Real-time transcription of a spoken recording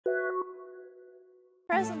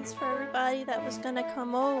presents for everybody that was gonna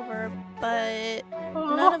come over, but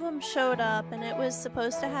none of them showed up, and it was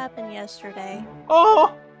supposed to happen yesterday.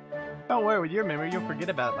 Oh! Don't worry, with your memory, you'll forget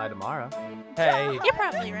about it by tomorrow. Hey. You're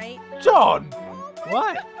probably right. John!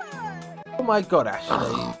 What? Oh my god,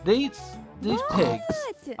 Ashley. These pigs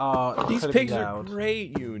are These incredibly pigs loud. are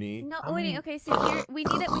great, Uni. No, wait, okay, so here, we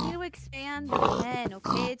need to expand the pen,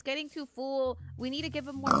 okay? It's getting too full. We need to give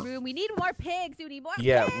them more room. We need more pigs, we need more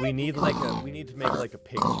pigs! We need to make like a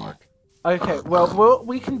pig park. Okay, well,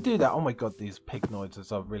 we can do that. Oh my god, these pig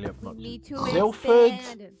noises are really obnoxious. We need to Zilford.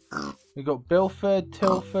 expand. We got Bilford,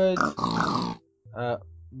 Tilford,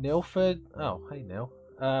 Nilford. Oh, hey Neil.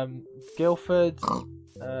 Guilford.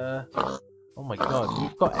 Oh my god,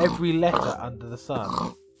 we've got every letter under the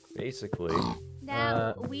sun. Basically.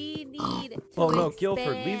 Now, we need to Oh no, expand.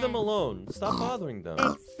 Guilford, leave them alone. Stop bothering them.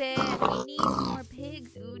 Expand. We need more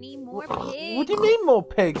pigs, Uni. More pigs. What do you mean more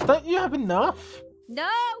pigs? Don't you have enough? No,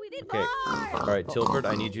 we need Okay. more! Alright, Tilford,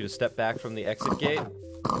 I need you to step back from the exit gate.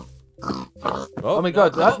 Oh my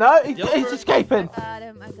god, no, he's escaping! I got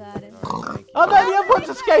him. Alright, thank you. Oh no, the other one's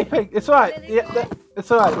escaping! It's alright, yeah,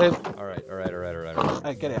 it's alright, Liv. Alright.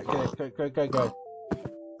 Hey, get it, go.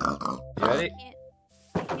 You ready?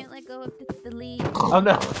 I can't let go of the lead. Oh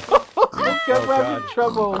no! Oh god, we're having God.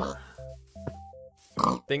 trouble.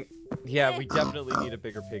 Yeah, we definitely need a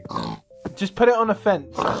bigger pig pen. Just put it on a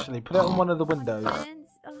fence, actually. Put it on one of the windows. Fence?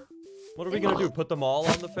 Oh, What are we gonna do? Put them all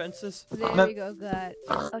on the fences? there No. we go, God.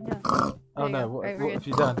 Oh no. Oh There you no, go. what Right, we're have good.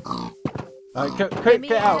 you done? Alright, Get me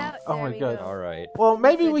get out! out. Oh There my we god. go. Alright. Well,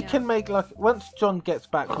 maybe Good we now. can make like once John gets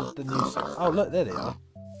back with the new. Oh look, there they are.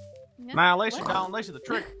 Yeah. Now listen, What? Don, listen, the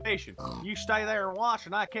trick is fishing. You stay there and watch,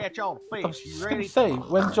 and I catch all the I was fish. just You gonna ready? say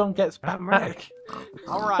when John gets back.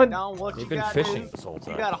 Alright, Don, what They've you been gotta fishing do, this whole you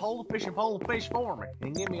time. gotta hold the fishing pole and fish for me,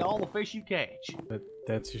 and give me all the fish you catch.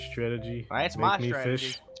 That's your strategy. That's Make my me strategy.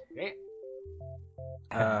 fish. Yeah.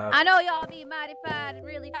 I know y'all be mighty fine and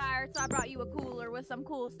really tired, so I brought you a cooler with some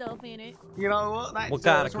cool stuff in it. You know what? That's, What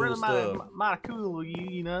kind it's of cool really stuff? mighty cool of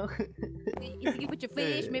you know? You can put your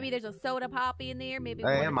fish, maybe there's a soda pop in there, maybe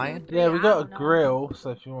Yeah, one or man. two, three, Yeah, we I got a don't know. grill, so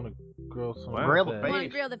if you want to grill some. Grill the there. Wanna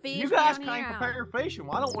fish. grill the fish You guys down can't here? compare fishing.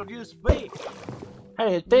 Why don't we just fish?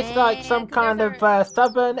 Hey, is this like Man, some 'cause kind there's of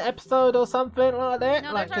Southern episode or something like that?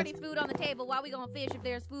 No, like there's already this- food on the table. Why we gonna fish if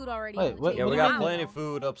there's food already Wait, on the what- table? Yeah, we do got you mean? plenty of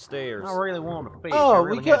food upstairs. I really want to fish. I Oh,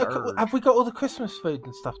 really we got. had the urge. Have we got all the Christmas food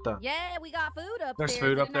and stuff done? Yeah, we got food up There's there.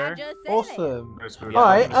 food up didn't I there? just say Awesome. There's food. Yeah,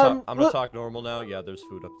 Alright, I'm gonna look- talk normal now. Yeah, there's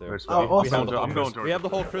food up there. There's Oh, food. awesome. We have the whole I'm going Christ- towards we have the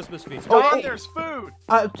whole Christmas feast. Oh, Don, oh. there's food.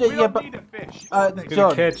 Yeah, We don't but need to fish. Gonna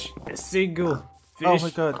John. catch a single fish. Oh my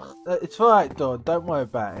god, it's alright, Don. Don't worry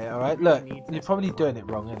about it. All right. Look, need you're this. probably doing it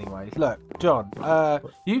wrong, anyways. Look, John.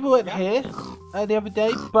 You weren't here the other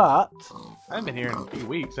day, but I haven't been here in a few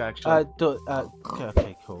weeks, actually.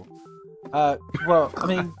 okay, cool. Well, I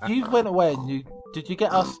mean, you went away and did you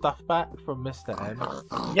get our stuff back from Mr.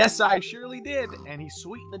 M? Yes, I surely did. And he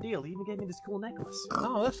sweetened the deal. He even gave me this cool necklace.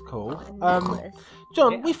 Oh, that's cool. Necklace.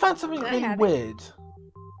 John, Yeah. we found something Can I really have it? weird.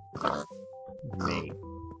 Me?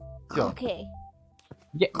 John, Okay.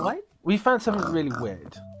 Yeah, what? we found something really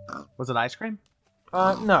weird. Was it ice cream?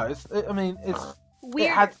 No, it Weird.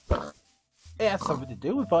 had something to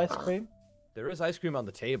do with ice cream. There is ice cream on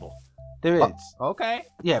the table. There is. Okay.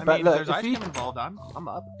 Yeah, I but mean, look, there's if ice you, cream involved. I'm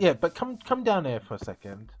up. yeah, but come down here for a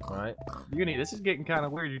second, all right? This is getting kind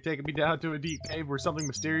of weird. You're taking me down to a deep cave where something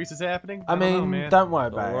mysterious is happening. I don't know, mean, man. don't worry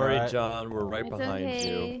about Don't it. worry, all right? John. We're right It's behind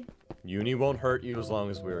okay. you. Uni won't hurt you as long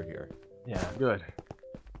as we're here. Yeah, Good.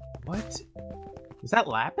 What? Is that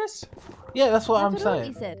lapis? yeah, that's what I'm That's what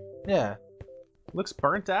saying. he said. Yeah, Looks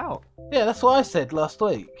burnt out. yeah, that's what I said last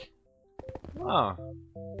week. Oh.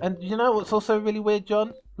 And you know what's also really weird,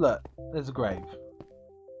 John? Look, there's a grave.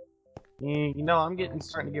 You know, I'm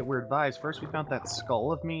starting to get weird vibes. First we found that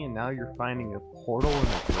skull of me, and now you're finding a portal in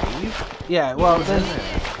a grave? Yeah, well, Yeah, there's,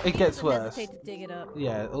 yeah. it gets Don't worse. hesitate to dig it up.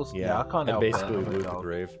 Yeah, also, Yeah, I can't and help basically it. Oh my loot the God.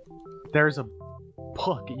 grave. There's a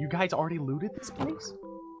book. You guys already looted this place?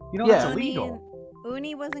 You know, Yeah. that's illegal.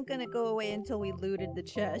 Uni wasn't gonna go away until we looted the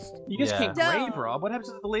chest. You just Yeah. can't Don't. grave rob. What happens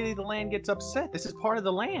if the lady of the land gets upset? This is part of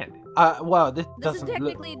the land. Well, this This is doesn't look.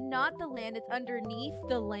 technically not the land, it's underneath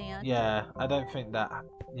the land. Yeah, I don't think that.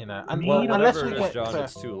 And Well, unless whatever we it get is, John, to-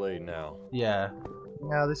 it's too late now. yeah,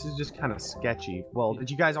 Yeah, this is just kind of sketchy. Well, did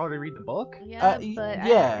you guys already read the book? Yeah, but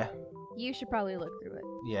yeah, you should probably look through it.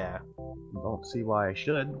 yeah. Don't see why I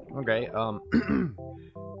should. Okay,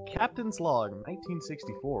 Captain's Log,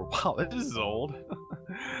 1964. Wow, this is old.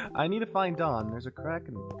 I need to find Don. There's a crack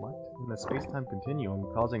in the space-time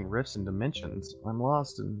continuum causing rifts in dimensions. I'm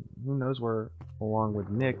lost, and who knows where, along with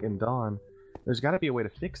Nick and Don. There's got to be a way to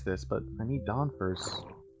fix this, but I need Dawn first.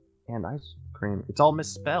 And ice cream. It's all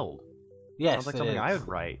misspelled. Yes, Sounds like it something is. I would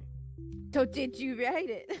write. So did you write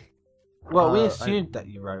it? Well, we I- assumed that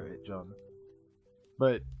you wrote it, John.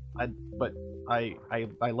 But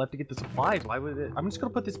I left to get the supplies. Why would it? I'm just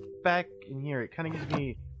gonna put this back in here. It kind of gives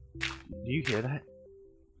me. Do you hear that?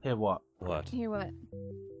 Hear what? What? Hear what?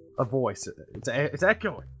 A voice. It's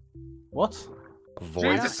echoing. What? A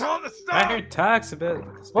voice? on the I stop! heard talks about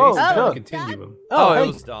space Whoa, time John. continuum. Oh, hey. it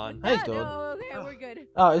was Dawn. Hey, Ah, Dawn. no, okay, we're good.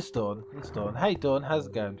 Oh, it's Dawn. It's Dawn. Hey, Dawn. How's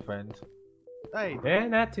it going, friend? Hey, Yeah,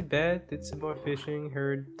 not too bad. Did some more fishing.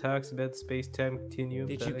 Heard talks about space time continuum.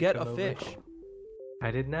 Did Thought you I'd get come a over. fish?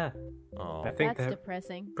 I did not. Oh. I think That's that.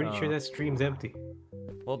 depressing. Pretty sure that stream's empty.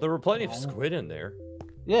 Well, there were plenty of squid in there.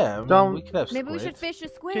 Yeah, I mean, Don't- we could have Maybe we squid. should fish a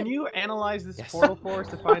squid. can you analyze this Yes. portal for us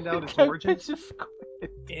to find out its Okay, origin? pitch a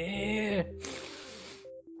squid. Yeah.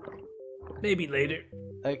 Maybe later.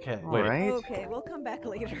 Okay. Wait. Alright. Okay, we'll come back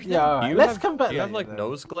later. Yeah, alright. you Let's have- come back Do you have later, like then.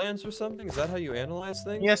 nose glands or something? Is that how you analyze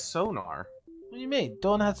things? Yes, sonar. What do you mean?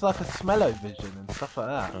 Dawn has like a smell-o-vision and stuff like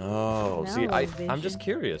that. Oh, see, I'm Smell-o-vision. just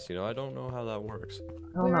curious. You know, I don't know how that works.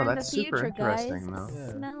 I don't know. That's super interesting, though.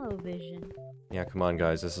 Yeah. Smell-o-vision. Yeah, come on,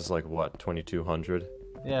 guys. This is like what 2200.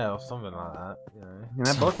 Yeah, or something like that. You know. And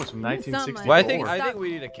that book was from Something like 1964. Well, I Stop. think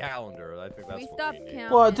we need a calendar. I think that's We what stopped we need.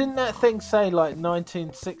 counting. Well, didn't that thing say like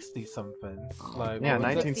 1960 something? Like Yeah,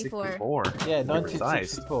 what was it? 1964. Yeah, to be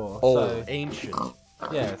precise. 1964. Oh, So ancient.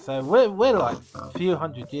 yeah, so we're like a few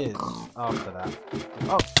hundred years after that.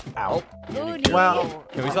 Oh, ow! Ooh, Well,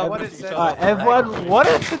 Can we stop what with it each said- other? Alright, everyone, one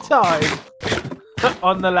at a time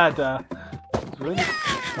on the ladder. Really?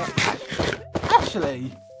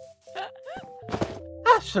 Ashley,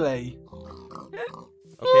 Ashley, Okay,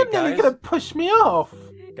 you're nearly guys. gonna push me off.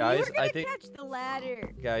 Guys, you were gonna I think catch the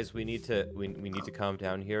ladder. guys, we need to calm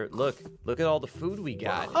down here. Look at all the food we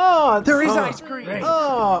got. Oh, There is oh, ice cream.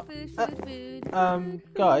 Oh, Food.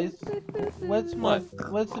 guys, where's What?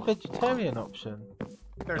 the vegetarian option?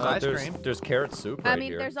 There's ice there's, cream. There's carrot soup right I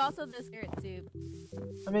mean, here. there's also the carrot soup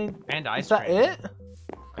I mean, And ice is that cream. it?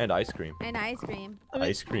 And ice cream. and ice cream. I mean,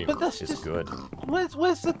 Ice cream but that's is just good.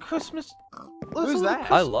 where's the Christmas? Where's Who's all the that?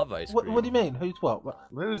 I love ice What, cream. what do you mean? Who's what?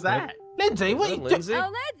 Who's that? Lindsay, what Is you it do? Linsy?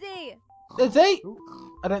 Oh, Lindsay! Lindsay? Ooh.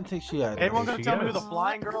 I don't think she heard it. Anyone There gonna she tell me who goes. the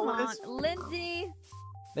flying girl Come is? on, Lindsay.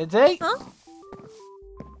 Lindsay?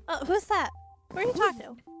 Who's that? Where are you talking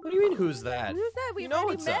to? What do you mean? Who's that? Who's that? We You know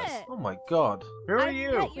already it's us. met. Oh my god. Who are I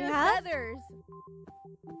you? met your Yeah? feathers.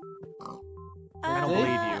 I don't believe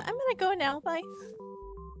you. I'm gonna go now. Bye.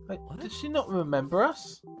 Wait, did she not remember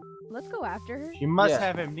us? Let's go after her. She must Yeah.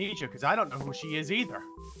 have amnesia, because I don't know who she is either.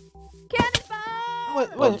 Cannonball!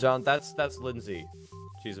 Wait, Well, wait. John, that's Lindsay.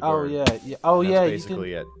 She's a Oh bird. yeah, yeah. Oh That's yeah, you basically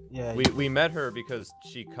didn't. it. Yeah. We met her because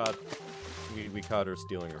she caught. We caught her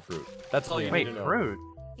stealing her fruit. That's all you Wait, need to know. fruit?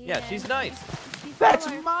 Yeah, she's nice. She's That's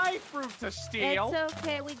still our- my fruit to steal! It's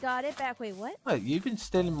okay, we got it back. Wait, what? Wait, you've been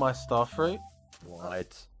stealing my star fruit?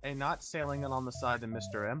 What? And not sailing it on the side of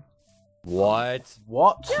Mr. M. What?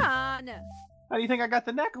 What? John! How do you think I got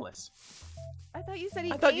the necklace? I thought you said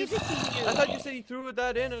he I thought you. gave it to you. I thought you said he threw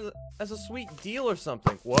that in as a sweet deal or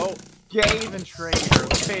something. Whoa. Gave and trade her.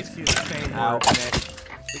 Basically the same Ow. word,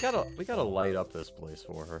 Nick. We gotta light up this place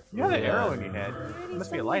for her. You got an Yeah. arrow in your head. You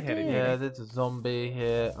must be a lightheaded. Yeah, there's a zombie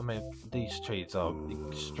here. I mean, these trees are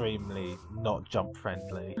extremely not jump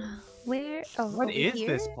friendly. Where? Oh, What over is here?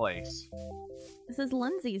 this place? This is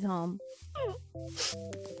Lindsay's home.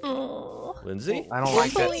 Oh, Lindsay? I don't I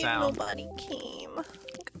like can't that believe sound. nobody came.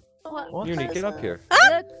 What? Uni, get up here.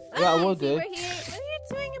 Look, Yeah, I will Lindsay, do. we're here. What are you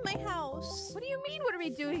doing in my house? What do you mean? What are we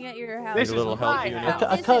doing at your house? This Need a is little help, my Uni? house. I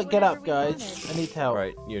Visit can't get whenever up, we guys. wanted. I need help.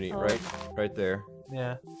 Right, Uni, Oh. right there.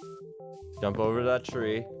 Yeah. Jump over that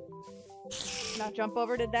tree. Now jump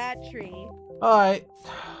over to that tree. Alright.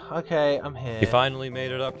 Okay, I'm here. You finally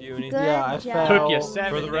made it up, Uni. Good Yeah, I job. fell. Took you For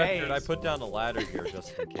 7 For the record, I days. put down a ladder here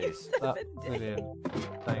just in case. That's brilliant.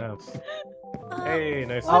 Thanks. Hey,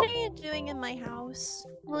 nice. What are you doing in my house?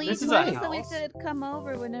 Well, you This is told a us that we house. could come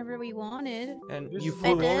over whenever we wanted. And This you is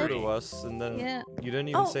flew I over did. to us, and then Yeah. you didn't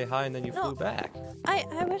even Oh, say hi, and then you no. flew back.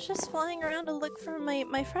 I was just flying around to look for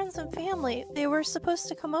my friends and family. They were supposed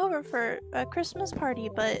to come over for a Christmas party,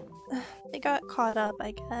 but they got caught up,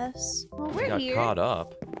 I guess. Well, You we're got here. caught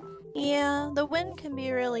up. Yeah, the wind can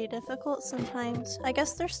be really difficult sometimes. I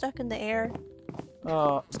guess they're stuck in the air.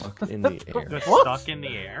 Stuck in the air. Just What? stuck in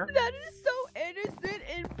the air? That is so innocent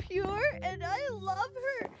and pure, and I love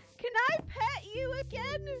her. Can I pet you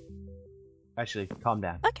again? Actually, calm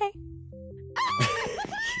down. Okay.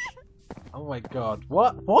 Oh my god.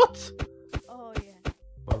 What? What? Oh yeah.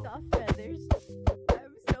 Soft feathers.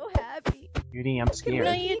 I'm so happy. Uni, I'm scared.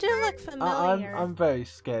 No, you do look familiar. I'm very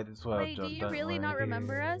scared as well, Wait, John. do you don't really worry. not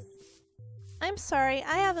remember us? I'm sorry,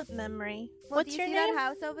 I have a memory. Well, What's do your you see name? that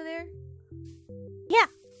house over there? Yeah.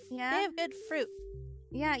 Yeah. They have good fruit.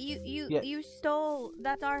 Yeah, you stole.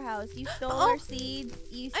 That's our house. You stole Oh. our seeds.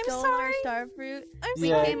 You I'm stole sorry. our star fruit. I'm We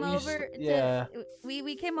Yeah, sorry. came you over. yeah.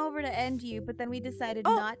 We came over to end you, but then we decided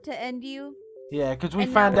Oh. not to end you. Yeah, because we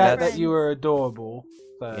And now found we're out that friends. you were adorable.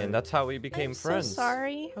 So. And that's how we became I'm friends. so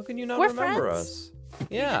sorry. How can you not We're remember friends. us?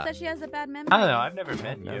 She Yeah. said she has a bad memory. I don't know. I've never met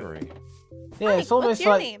Bad you. memory. Yeah, Hi, it's almost what's your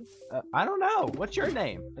like name? I don't know. What's your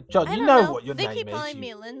name? John. I You don't know what your they name keep is. calling you-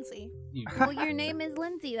 me Linsy. you- Well, your name is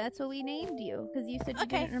Lindsay. That's what we named you because you said you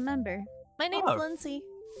Okay. didn't remember. My name's Oh. Linsy.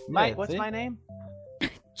 Mike, what's see? my name?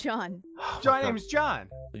 John. Oh my My God. name's John.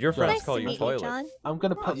 Your friends Nice call to you meet toilet. you, John. I'm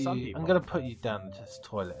gonna Oh, put some you. people. I'm gonna put you down into this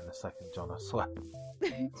toilet in a second, John. I swear.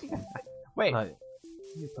 Wait, Like,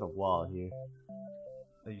 let me put a wall here.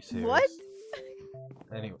 are you serious? What?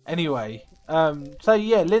 Anyway. So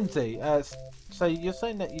yeah, Lindsay. So you're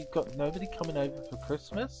saying that you've got nobody coming over for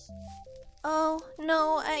Christmas? Oh,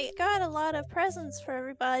 no, I got a lot of presents for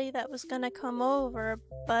everybody that was gonna come over,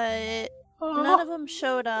 but none of them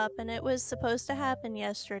showed up, and it was supposed to happen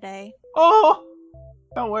yesterday. Oh,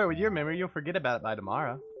 Don't worry, with your memory, you'll forget about it by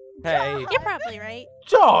tomorrow. Hey. You're probably right.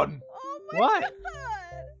 John. Oh my What?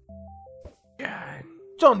 God.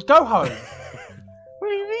 John, go home. What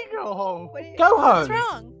do you mean go home? Wait, Go What's home.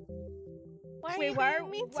 wrong? Why are Wait, you why being are-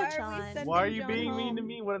 mean to why are we John? sending- Why are you John being mean home. to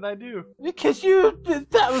me? What did I do? Because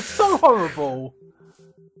that was so horrible.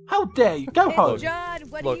 How dare you? Go home. It's John.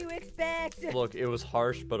 What Look. do you expect? Look, it was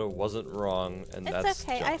harsh, but it wasn't wrong, and It's that's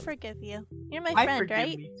okay, John. I forgive you. You're my I friend, forgive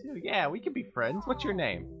right? me too. Yeah, we can be friends. What's your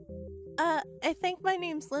name? I think my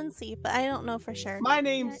name's Lindsay, but I don't know for sure. My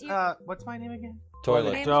name's you- what's my name again?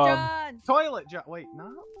 Toilet. Name's John. John. Toilet John. Wait,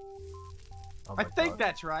 no. Oh I my think God.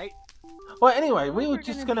 that's right. Well, anyway, we We're were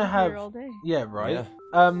just be gonna here have. all day. Yeah, right.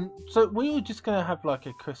 Yeah. So we were just gonna have like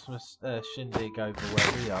a Christmas shindig over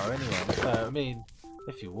where we are anyway. So I mean,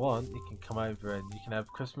 if you want, you can come over and you can have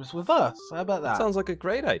Christmas with us. How about that? That sounds like a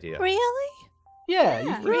great idea. Really? Yeah, Yeah.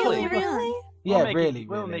 you can Really? come over. Really? Yeah, We'll make it- really,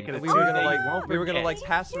 we'll really. make it a We were gonna Tuesday, like, you won't we were gonna forget. like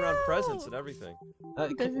pass around you. presents and everything.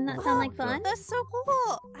 Doesn't that oh, sound like John. fun? That's so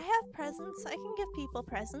cool. I have presents. I can give people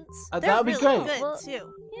presents. That They're would be really great. good Well-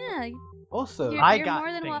 too. Yeah, Awesome. you're, I you're got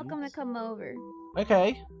more than welcome to things. come over.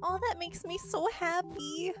 Okay. Oh, that makes me so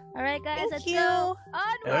happy. All right, guys, Thank let's you. go.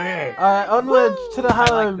 Okay. Onward! Onwards to the I like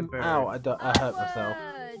the home. bird. Ow, I hurt myself.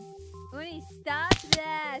 Onwards! Uni, stop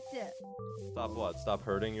that! Stop what? Stop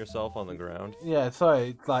hurting yourself on the ground? Yeah,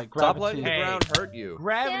 sorry. Like Stop gravity. letting the Hey. ground hurt you.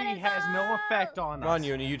 Gravity has no Cannonball! effect on Come on, us.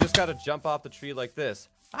 Uni, you just gotta jump off the tree like this.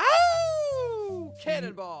 Ow!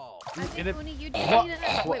 Cannonball! I think, it- Uni, you just What? need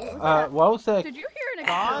to... Wait, what was that? What was that? Did you hear an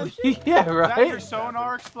Bond? explosion? Yeah, Is that your right.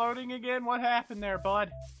 sonar exploding again? What happened there,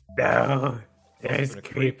 bud? No, there's Been a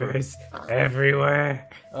creeper. creepers everywhere.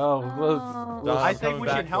 Oh, well. Oh. Don, I I'm think coming we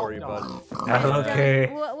back should help for you, bud. Don.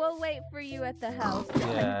 Okay. We'll wait for you at the house.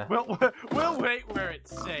 Yeah. We'll wait where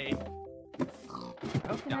it's safe.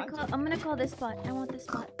 Oh, I'm gonna call this spot. I want this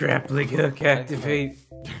spot. Grappling hook activate.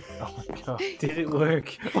 Oh my God. Did it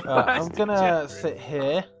work? I'm gonna sit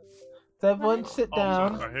here. Does everyone sit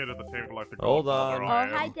down? Ahead of the table like the Hold Godfather on. I Oh, am.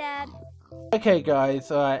 hi, Dad. Okay,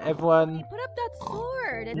 guys. All right, everyone. Hey, put up that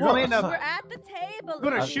sword. It's What? we're at the table. I'm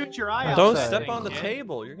gonna Uh, shoot your eye out. Don't sorry. step on the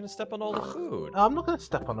table. You're gonna step on all the food. I'm not gonna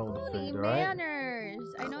step on all the Holy food, alright? manners.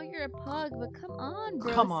 I know you're a pug, but come on,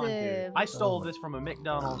 bro. Come on, dude. I stole this from a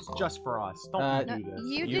McDonald's just for us. Don't No, do this.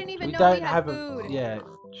 you didn't even We know don't we had have food. a. Yeah,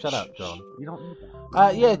 shut up, John. You don't need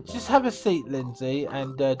that. Yeah, just have a seat, Lindsay,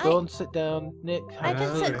 and Dawn, sit down. Nick, I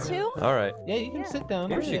can sit Alright. too. Alright. Yeah, you can sit down.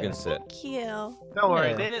 Of course you yeah. can sit. Thank you. Don't worry,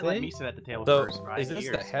 Yeah, they didn't let see? me sit at the table So, first, right? is this the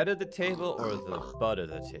Years. head of the table or the butt of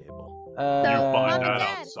the table? You Mom find and that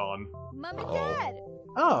Dad. out, son. Mom and Oh. Dad.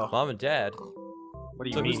 Oh, Mom and Dad? What do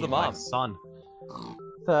you So mean? who's the My mom? son.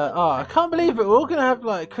 I can't believe it. We're all gonna have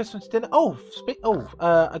like Christmas dinner.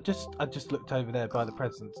 I just looked over there by the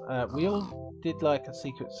presents. We all did like a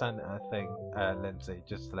Secret Santa thing, Lindsay,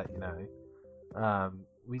 just to let you know.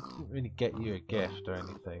 We didn't really get you a gift or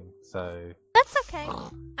anything, so. That's okay.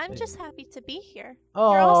 I'm just happy to be here.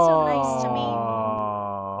 Oh, You're all so nice to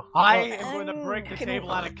me. I am going to break the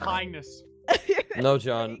table out of kindness. No,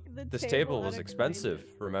 John. The This table table out was of expensive,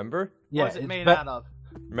 remember? Yeah, What's it it's made ve- out of?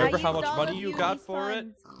 Remember I how used much all money of you Uni's got for it?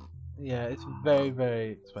 funds. Yeah, it's very,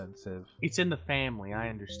 very expensive. It's in the family. I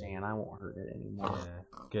understand. I won't hurt it anymore.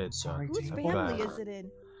 Yeah, good, John. Sorry, Whose Tim. family Glad. is it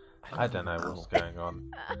in? I don't know what's going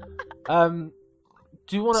on.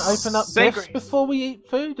 Do you want to open up Sacred. gifts before we eat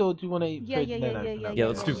food, or do you want to eat Yeah, food yeah, and then yeah, open yeah, up Yeah,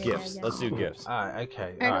 let's do gifts? gifts. yeah. Let's do gifts. Alright,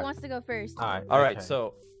 okay. Alright, who wants to go first? Alright. Alright, okay.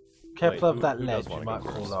 so Careful Wait, of that who does ledge, you wanna might go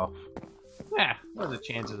fall first? off. Yeah, what are the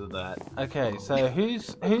chances of that? Okay, so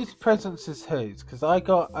whose presence is whose? Because I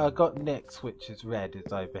got Nick's, which is red,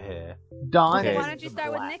 is over here. Don. Okay. Why don't you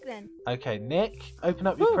start with Nick then? Okay, Nick, open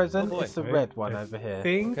up your Woo, present. oh boy. It's the Right, red one I over here.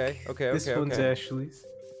 think Okay, this one's Ashley's.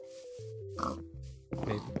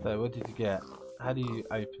 Okay, so what did you get? How do you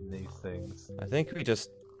open these things? I think we just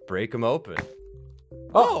break them open.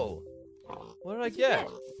 Oh! Oh! What did I get?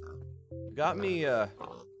 You got me,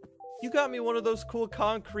 you got me one of those cool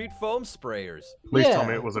concrete foam sprayers. Please Yeah. tell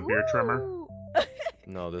me it was a beard trimmer. Ooh.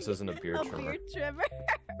 No, this isn't a beard A trimmer. beard trimmer.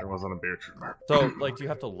 It wasn't a beard trimmer. So, like, do you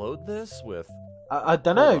have to load this with? I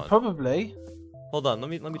don't Hold know, on. probably. Hold on, let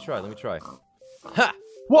me try. Ha!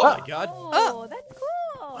 What? Oh my god! Oh, that's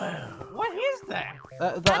cool. What is that?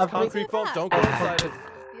 That, That's I think- Concrete foam, don't go inside it.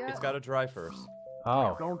 Yep. It's gotta dry first.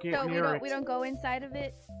 Oh. Don't get So near it. we don't go inside of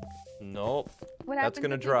it. Nope. What That's happens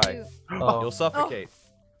gonna if you dry. do? Oh. You'll suffocate.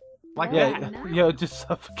 Like Oh, Yeah, that. no. you'll just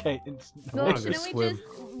suffocate instantly. Well, wanna go shouldn't we swim.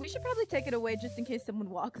 just? We should probably take it away just in case someone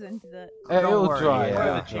walks into the. Don't It'll worry, dry. What are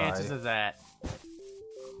It'll the chances dry. of that?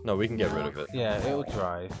 No, we can get rid of it. Yeah, it'll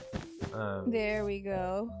dry. There we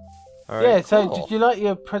go. All right, Yeah, so cool. did you like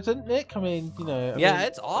your present, Nick? I mean, you know. I Yeah, mean,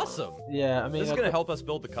 it's awesome. yeah. I mean, This is I gonna got- help us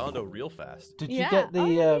build the condo real fast. Did you Yeah. get the oh,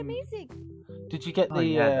 that'd be amazing. Did you get Oh, the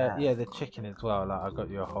yeah, that. yeah, the chicken as well? Like I got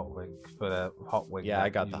you a hot wing for the hot wing. Yeah, that I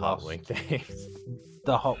got you the hot lost. wing. Thanks.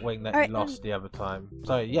 The hot wing that Alright, you lost the other time.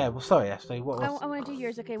 Sorry, yeah. Well, sorry, Ashley. What I was? want to do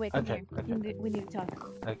yours. Okay, wait, come Okay, here. okay. We need to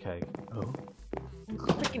talk. Okay. Oh.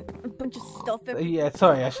 Freaking a bunch of stuff. everywhere. Yeah,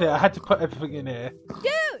 sorry, Ashley. I had to put everything in here.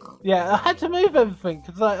 Dude! Yeah, I had to move everything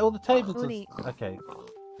because like all the tables. Uni. Okay.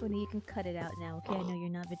 Uni, you can cut it out now, okay? I know you're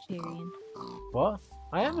not vegetarian. What?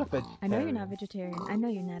 I am a vegetarian. I know you're not vegetarian. I know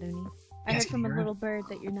you're not, Uni. I Yes, heard from a you're little bird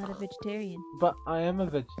that you're not a vegetarian. But I am a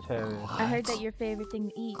vegetarian. I heard that your favorite thing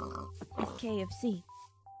to eat is KFC.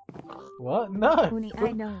 What? No. Uni,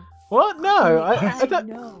 I know. What? No. Uni, I don't.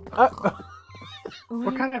 know. What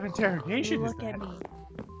Uni, kind of interrogation is look that? at me.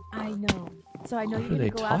 I know. So I know you're are gonna they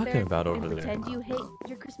go out talking there about and over there? pretend you hate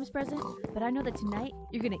your Christmas present, but I know that tonight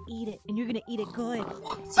you're gonna eat it, and you're gonna eat it good.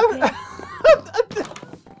 Okay?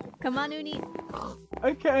 Come on, Uni.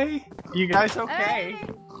 Okay. You guys okay? Hey,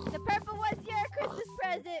 the purple one's your Christmas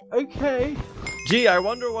present. Okay. Gee, I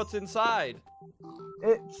wonder what's inside.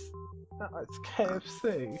 It's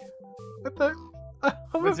KFC. I don't.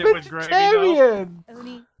 I'm Was a it with gravy, though? vegetarian.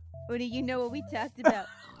 Uni, you know what we talked about.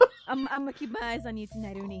 I'm gonna keep my eyes on you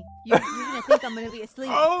tonight, Uni. You're gonna think I'm gonna be asleep,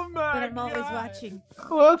 Oh my but I'm always God. watching.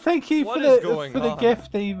 Well, thank you What for is the going for the on?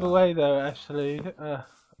 gift either way, though. Ashley.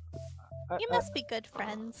 You must be good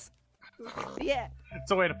friends. Yeah,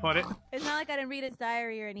 It's a way to put it. it's not like I didn't read his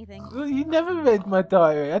diary or anything. Well, you never read my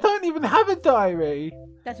diary. I don't even have a diary.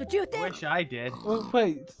 That's what you I think. wish I did. Well,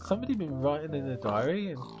 wait. Somebody been writing in a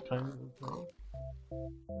diary and trying to.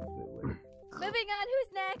 Moving on,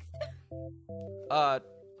 who's next?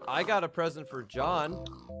 I got a present for John.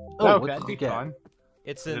 Oh, what that'd did be you get? fun.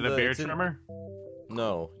 It's Is in it the a beard it's in- trimmer?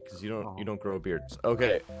 No, because you Oh. don't grow beards.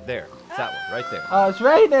 Okay, there. It's that one right there. Oh, it's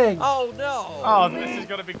raining. Oh no! Oh, this is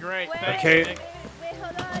gonna be great. Wait, Thanks, Okay. Nick. wait,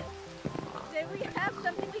 hold on. Do we have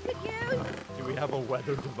something we could use? Do we have a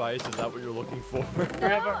weather device? Is that what you're looking for?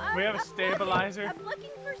 We have a stabilizer. I'm looking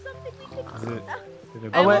for something we could Is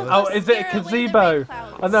it? Oh, wait, will oh, is it a scare away the gazebo? rain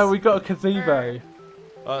clouds. I know we got a gazebo.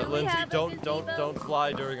 Do we Lindsay, have a don't gazebo?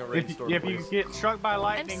 fly during a If rainstorm, you please. get struck by I'm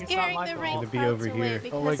lightning, it's not scaring my the fault. rain Gonna be clouds over away here.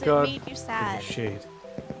 because Oh my it God. made you sad. Shade.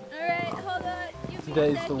 Alright, hold on. Give me a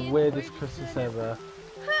Today's the second. weirdest We're Christmas just gonna- ever.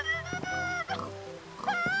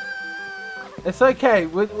 It's okay.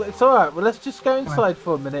 It's all right. Well, let's just go inside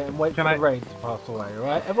for a minute and wait for Can the I- rain to pass away. All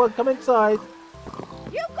right, everyone, come inside.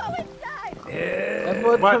 You go inside!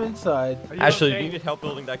 Everyone, What? come inside. Are you Ashley, okay? you need help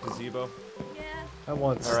building that gazebo? Yeah. I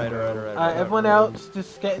want. All right. All right, everyone else,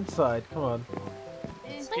 just get inside. Come on.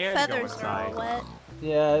 Eh. My Scared to go feathers are all inside. wet.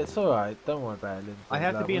 Yeah, it's all right. Don't worry about it. Lindsay. I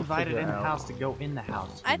have to Like, be we'll invited figure in it the out. house to go in the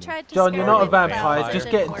house. I tried to John, scare you're not a away the clouds, vampire. it Just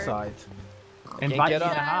didn't get work. inside. Invite get you in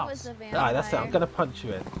up. the I was house. a vampire. Alright, that's it. I'm gonna punch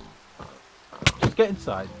you in. Just get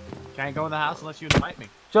inside. Can't go in the house unless you invite me.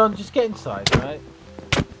 John, just get inside, alright?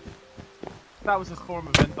 That was his form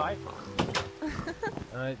of invite.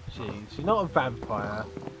 Alright, jeez. You're not a vampire.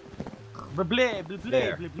 Blah blah blah blah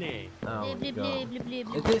There. blah blah. Oh, Blah, my blah, God. blah, blah,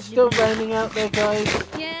 blah, Is blah, it still blah. raining out there, guys?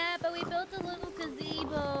 Yeah, but we built a little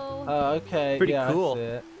gazebo. Oh, okay. Pretty yeah, cool. I see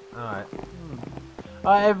it. Alright.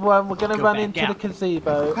 Alright, everyone, we're gonna Go run back into out. the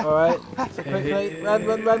gazebo, alright? So quickly, run.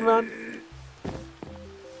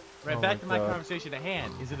 Right, Oh back my to my God. conversation at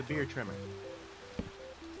hand. Is it a beard trimmer?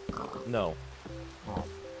 No.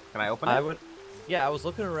 Can I open it? I would. Yeah, I was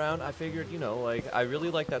looking around. I figured, you know, like I really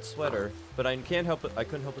like that sweater, but I couldn't help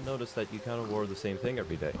but notice that you kind of wore the same thing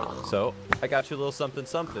every day. So I got you a little something,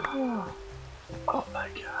 something. Oh my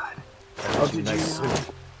god. How did you know?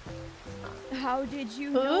 How did you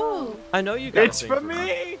know? I know you got. It's for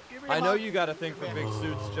me. I know you got a thing for big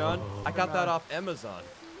suits, John. I got that off Amazon.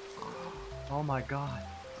 Oh my god.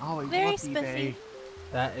 Oh, he Very loves eBay. spiffy.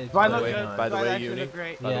 That is. By the way- nice. by the way, actually Uni, look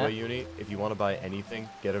great. By the Yeah. way, Uni, if you want to buy anything,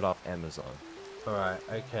 get it off Amazon. Alright,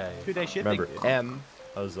 okay. 2-day shipping. Remember,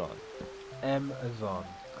 Amazon. Amazon.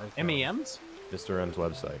 Okay. M.E.M's? Mr. M's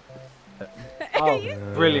website. Oh, You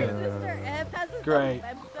brilliant. Mr. M has his own Great.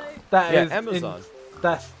 website. That Yeah, is Amazon.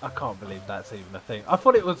 That's. I can't believe that's even a thing. I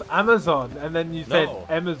thought it was Amazon, and then you said No.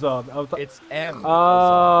 Amazon. I was like, It's Amazon.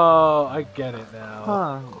 oh, I get it now.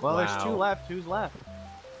 Huh. Well, there's Wow. 2 left. Who's left?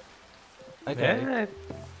 Okay. Yeah.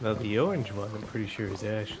 Well, the orange one, I'm pretty sure is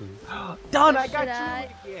Ashley. Done! I Should got I?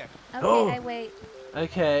 2 here. Okay, Oh. I wait.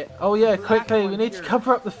 Okay. Oh yeah, quickly. We one need to here.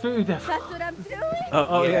 cover up the food. That's what I'm doing.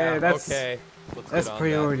 Oh yeah, that's okay. Let's that's get on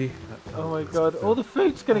priority. Oh my god, all the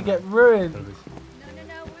food's gonna get ruined. No,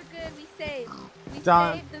 we're good. We saved. We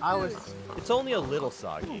Done. saved the food. I was. that. It's only a little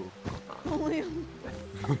soggy.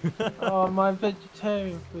 Oh, my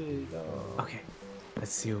vegetarian food. Oh. Okay,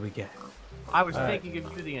 let's see what we get. I was Alright. thinking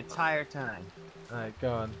of you the entire time. Alright,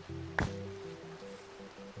 go on.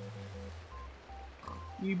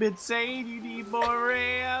 You've been saying you need more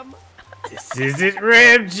RAM. This isn't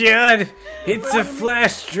RAM, John. It's a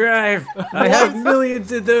flash drive. I have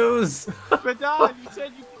millions of those. But Don, you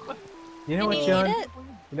said you. You know Can what, you John? eat it?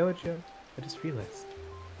 You know what, John? I just realized.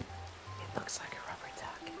 It looks like a rubber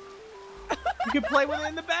duck. You can play with it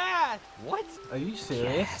in the bath. What? Are you serious?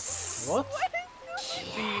 Yes. What?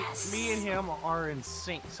 See, me and him are in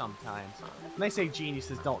sync sometimes. When they say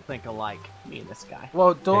geniuses don't think alike, me and this guy.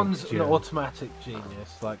 Well, Don's Thanks, an John. automatic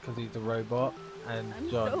genius, like, because he's a robot, and I'm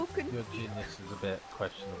John, so your confused. genius is a bit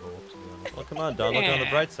questionable, to be honest. Well, come on, Don. Look on the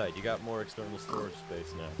bright side. You got more external storage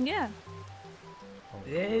space now. Yeah.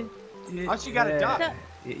 Oh, she got a duck.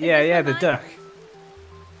 Yeah, the duck.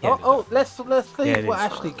 Yeah, the Oh, duck. let's see Yeah, it what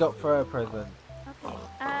is. Ashley got for her present.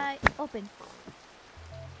 Okay. Open.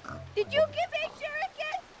 Did you give me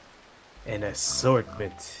shurikens? An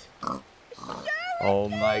assortment. Oh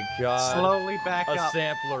my God. Slowly back A up.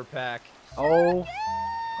 sampler pack. Oh,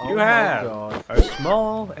 You my have God. a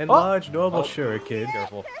small and Oh. large normal Oh. shuriken,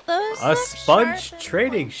 Careful. Those a look sponge sharp and,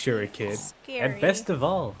 trading like, shuriken, scary. and best of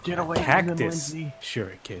all, Get away from them, cactus Lindsay.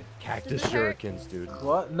 shuriken. Cactus Does it hurt? shurikens, dude.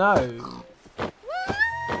 What? No.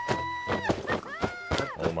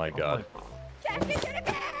 Oh my God.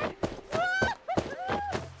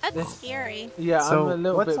 That's This- scary. Yeah, So, I'm a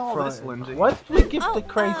little what's bit all this, frightened. Lindsay? Why did we give Oh, the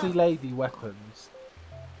crazy lady weapons?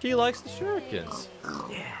 He likes the shurikens.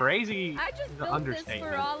 Crazy I just is an built this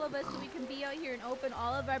understatement. for all of us so we can be out here and open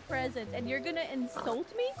all of our presents, and you're gonna insult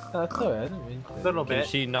me? That's alright, I didn't mean to. Little Can bit.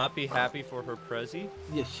 she not be happy for her prezi?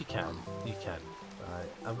 Yes, you can. You can. Alright,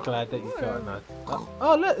 I'm glad that you got a nice.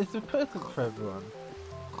 Oh, look, it's a present for everyone.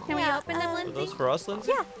 Can we Yeah, open them, Are Lindsay? those for us,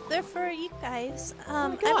 Lindsay? Yeah, they're for you guys. I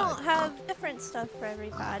God. don't have different stuff for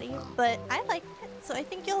everybody, but I like it, so I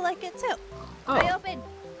think you'll like it too. I Oh, open.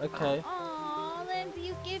 okay. Aw, Lindsay,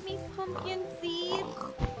 you give me pumpkin seeds.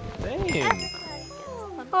 Dang. Everybody gets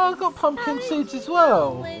pumpkin Oh, I got pumpkin seeds as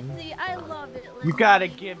well. Lindsay, I love it. Lindsay. You gotta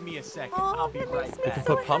give me a second. Oh, I'll be that right makes me We can back.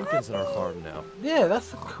 so put pumpkins in our happy. farm now. Yeah,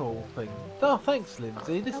 that's a cool thing. Oh, thanks,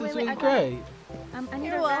 Lindsay. This Oh, is wait, really I got it. great. I need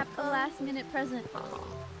You're to wrap a welcome. last-minute present.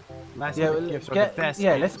 Last Yeah, minute well, gifts are get, the best.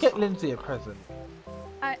 yeah, let's gifts. get Lindsay a present.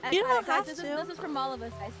 You don't guys, have this to. Is, this is from all of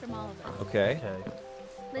us, guys. From all of us. Okay. Okay.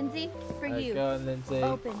 Lindsay, for Right, you. go on, Lindsay.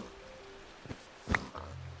 Open.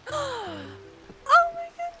 Oh my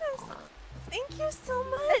goodness! Thank you so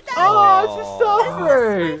much. Oh, it's a Oh.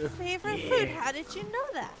 strawberry! This is my favorite food. How did you know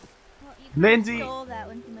that? Well, you Lindsay. stole that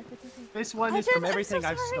one from us. It's okay. This one I is from did, I'm everything so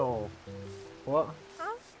I've sorry. stole. What?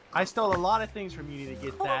 I stole a lot of things from you to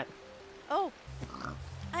get Oh. that. Oh,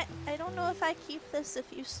 I don't know if I keep this if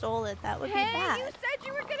you stole it. That would be Hey, bad. you said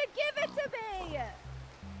you were gonna give it to me.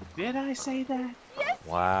 Did I say that? Yes.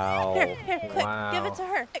 Wow. Here, quick, give Wow. it to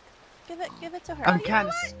her. Quick, give it to her. I'm you know kind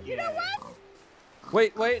of what? scared. You know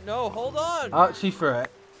what? Wait, no, hold on. Oh, she threw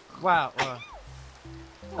it. Wow.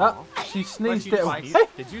 Oh, she sneezed you it twice. away.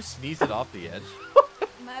 Did you sneeze it off the edge?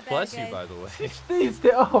 My bad, Bless you, guys. by the way. She sneezed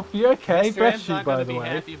it off. You okay? Mr. Bless M's you, not by gonna the be way.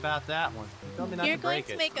 happy about that one. He told me not You're to going break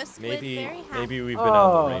to it. make a squid very happy. Maybe we've been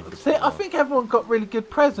out in the rain for See, too I long. think everyone got really good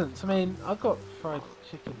presents. I mean, I got fried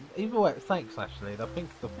chicken. Either way, thanks, Ashley. I think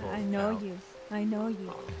the fork I know counts. you. I know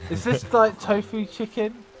you. Is this like tofu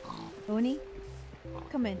chicken? Oni,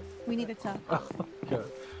 come in. We need to talk. Oh,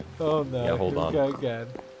 God. Oh no. Yeah, hold Here we on. go again.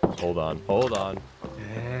 Hold on, hold on.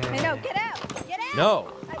 Hey, no, get out! Get out!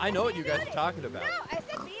 No, I said know what me you and guys are Unit. talking about. No, I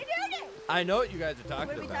said me and Unit! I know what you guys are talking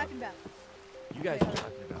What are we about. talking about? You guys are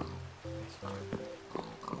talking about.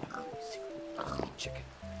 Chicken.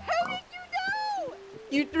 How did you know?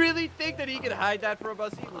 You really think that he can hide that from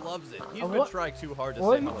us? He loves it. He's been What? trying too hard to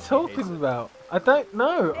What say are how you much he talking hates it. about? I don't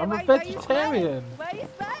know. Hey, I'm a why are you vegetarian. smiling? Why are you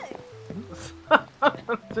smiling?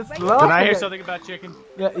 Just Wait, laughing. Did I hear at- something about chicken?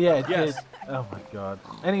 Yeah, yeah, it Yes. did. Oh my god.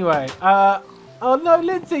 Anyway, oh no,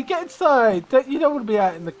 Lindsay, get inside. You don't want to be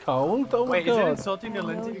out in the cold. Oh my Wait, is it god. insulting to I know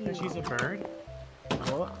Lindsay because you. she's a bird?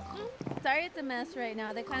 What? Sorry, it's a mess right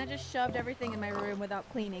now. They kind of just shoved everything in my room without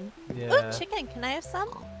cleaning. Yeah. Ooh, chicken. Can I have some?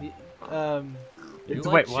 You Wait,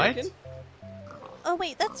 like what? chicken? Oh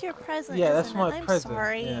wait, that's your present. Yeah, that's isn't my it? I'm present.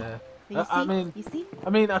 sorry. Yeah. You see? I mean, you see?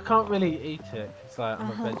 I can't really eat it because like,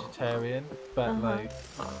 I'm Uh-huh. a vegetarian. But Uh-huh. like,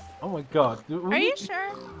 oh my god. Are you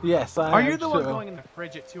sure? Yes, I am. Are you the one sure. going in the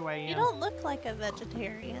fridge at 2 a.m.? You don't look like a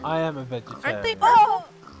vegetarian. I am a vegetarian. Aren't they Oh!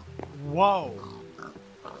 Whoa! I'm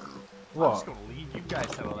What? just gonna leave. You guys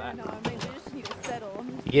settle that. No, I mean, they just need to settle.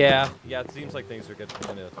 Yeah, it seems like things are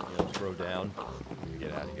gonna throw down. Let me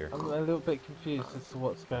get out of here. I'm a little bit confused as to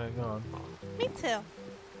what's going on. Me too.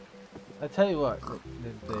 I tell you what,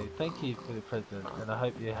 Lindsay, thank you for the present, and I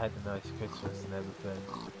hope you had a nice Christmas and everything.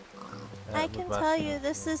 I can tell you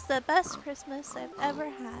this is the best Christmas I've ever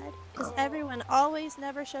had, because everyone always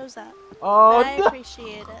never shows up. Oh But I no!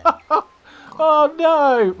 appreciate it. Oh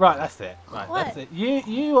no! Right, that's it. Right, What? that's it.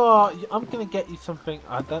 You are. I'm gonna get you something.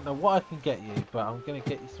 I don't know what I can get you, but I'm gonna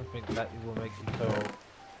get you something that will make you feel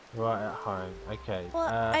right at home. Okay. Well,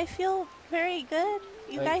 I feel very good.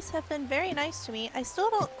 You Hey. guys have been very nice to me. I still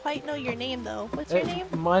don't quite know your name though. What's your name?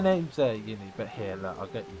 My name's Uni, but here, look, I'll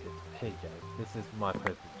get you this. Here you go. This is my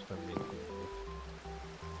present from me to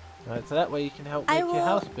you. Right, so that way you can help I make your will-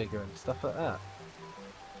 house bigger and stuff like that.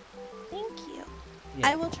 Thank you. Yeah.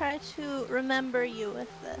 I will try to remember you with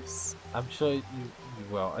this. I'm sure you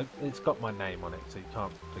will. It's got my name on it, so you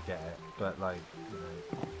can't forget it. But like,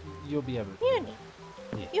 you'll be able to. Uni.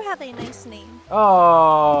 Yeah. You have a nice name.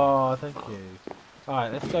 Oh, thank you. All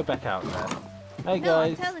right, let's go back out there. Hey No,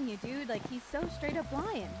 I'm guys. telling you, dude. Like, he's so straight up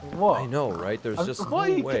lying. What? I know, right? There's just what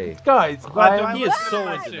are no you way. guys? He is so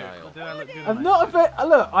in in denial. I'm not a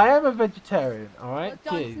Look, I am a vegetarian. All right. Look,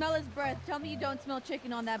 don't Jeez. smell his breath. Tell me you don't smell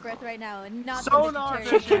chicken on that breath right now, and not So the not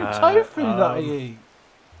vegetarian. Chicken tofu that I eat.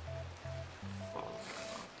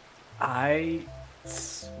 I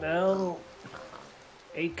smell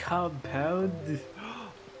a compound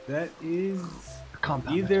that is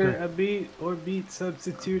either a meat or meat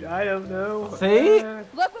substitute. I don't know. See?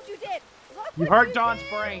 Look what you did. Look You what hurt you Don's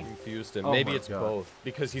did. brain. Confused him. Oh Maybe my it's God. both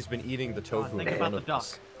because he's been eating the tofu think in about front the of duck.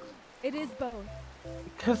 us. It is both.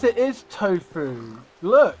 Because it is tofu.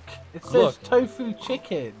 Look, it says Look. tofu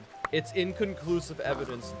chicken. It's inconclusive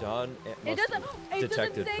evidence, Don. It doesn't. It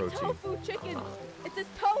detected doesn't say protein. tofu chicken. It says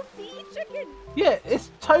tofu chicken. Yeah,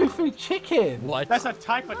 it's tofu chicken. What? That's a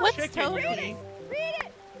type of What's chicken, tofu? Uni. Read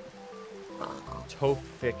it.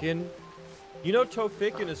 Tofikin? You know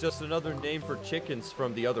Tofikin is just another name for chickens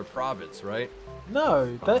from the other province, right?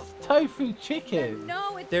 No, that's tofu chicken.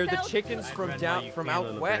 No, it's They're the spelled chickens I'd from run down how you from feel, out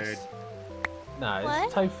little west. No, it's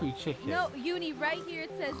What? tofu chicken. No, Uni, right here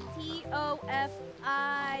it says Tofick.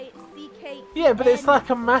 Yeah, but it's like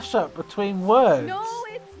a mashup between words. No,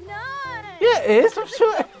 it's not. Yeah, it is. I'm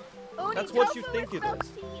sure. Uni, That's what you tofu think is it spelled is.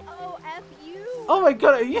 Tofu. Oh my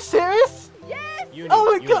god, are you serious? Yes. Uni, Oh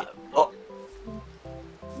my Uni. god. Oh.